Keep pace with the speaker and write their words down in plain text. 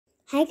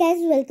Hi guys,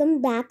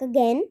 welcome back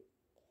again.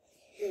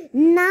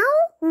 Now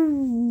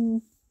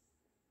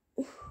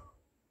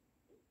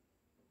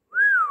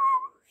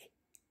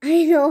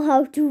I know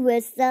how to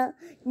whistle.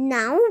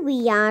 Now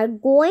we are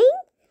going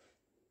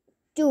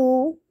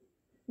to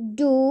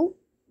do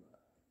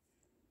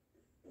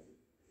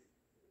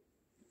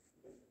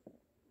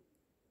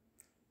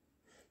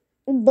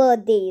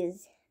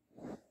birthdays.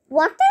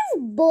 What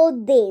is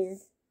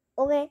birthdays?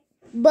 Okay,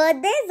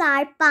 birthdays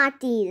are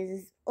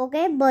parties.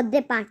 Okay, birthday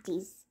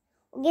parties.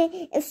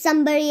 Okay, if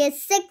somebody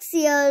is 6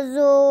 years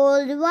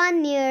old,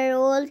 1 year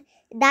old,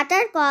 that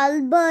are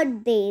called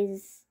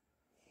birthdays.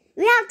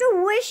 We have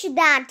to wish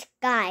that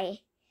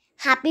guy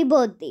happy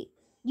birthday.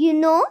 You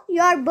know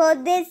your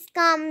birthday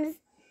comes.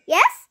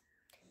 Yes,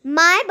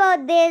 my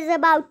birthday is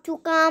about to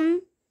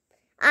come.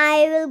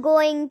 I will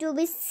going to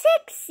be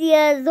 6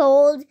 years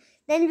old.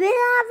 Then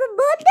we'll have a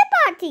birthday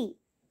party.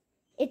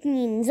 It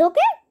means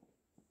okay.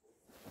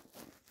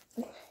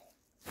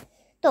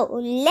 So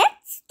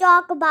let's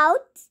talk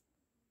about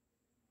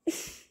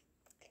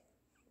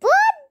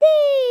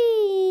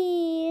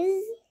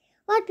birthdays.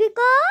 What we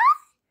call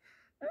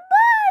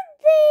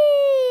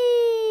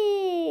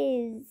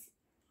birthdays.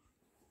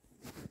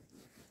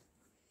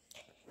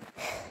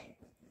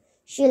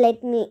 So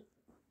let me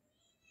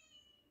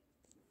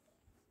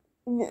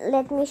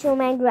show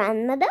my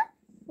grandmother.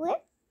 Wait.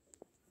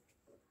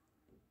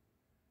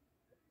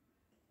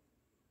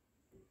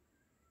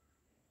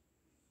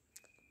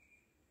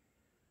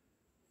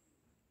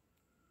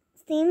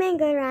 See, my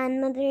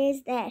grandmother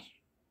is there.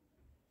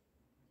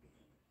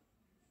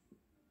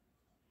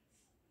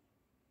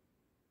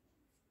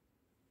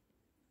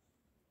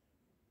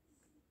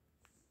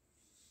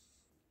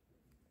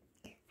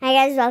 Hi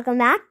guys, welcome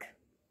back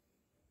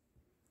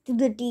to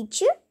the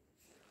teacher.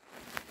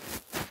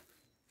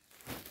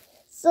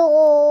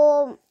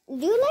 So,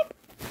 do you like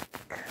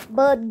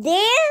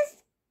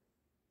birthdays?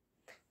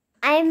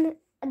 I'm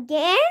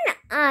again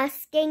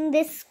asking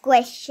this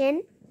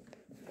question.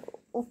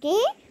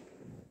 Okay?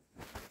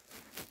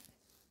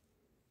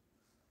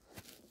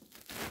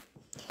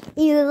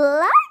 You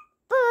like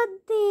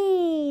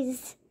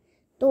birthdays?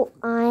 So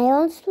I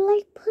also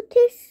like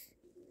birthdays.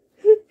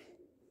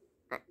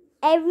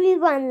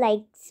 Everyone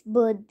likes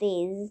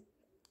birthdays.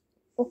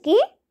 Okay?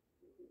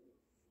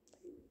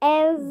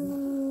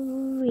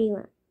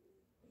 Everyone.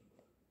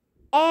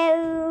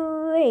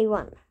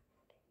 Everyone.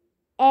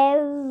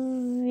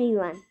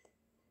 Everyone.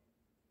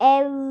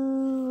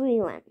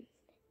 Everyone.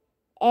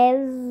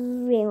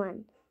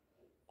 Everyone.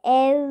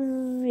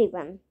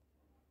 Everyone.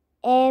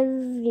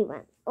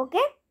 Everyone.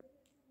 Okay?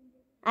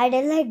 I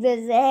didn't like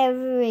this.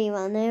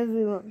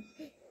 Everyone.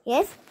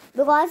 Yes,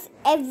 because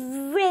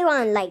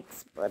everyone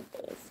likes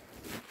birthdays.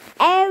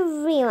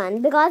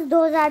 Everyone, because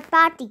those are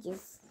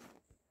parties.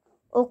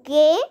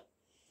 Okay?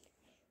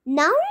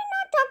 Now we're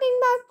not talking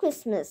about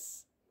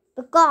Christmas,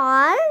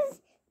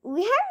 because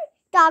we have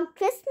talked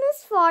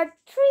Christmas for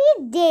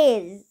 3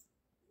 days.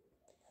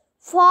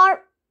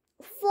 For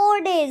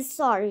 4 days,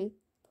 sorry.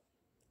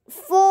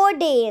 4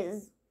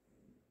 days.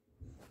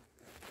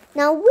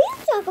 Now we'll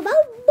talk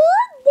about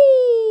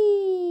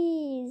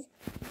birthdays.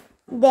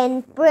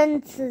 Then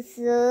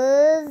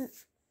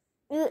princesses.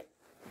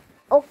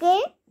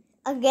 Okay?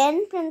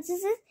 Again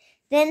princesses.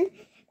 Then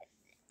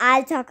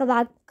I'll talk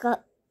about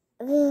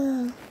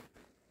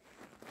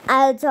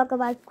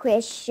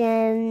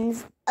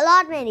questions. A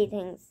lot many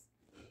things.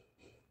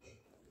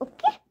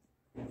 Okay?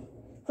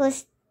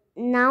 First,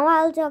 now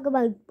I'll talk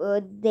about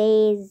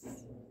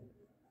birthdays.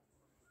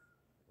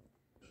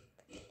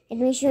 Let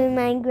me show you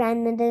my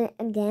grandmother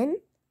again.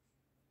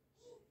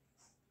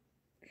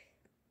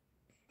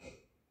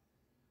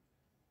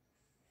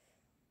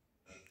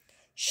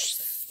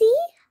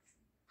 See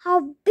how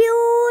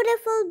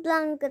beautiful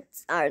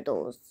blankets are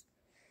those.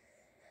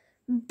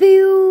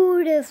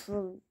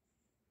 Beautiful.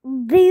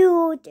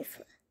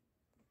 Beautiful.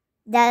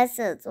 This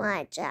is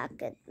my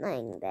jacket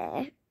lying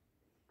there.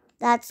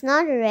 That's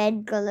not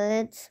red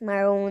color, it's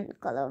maroon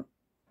color.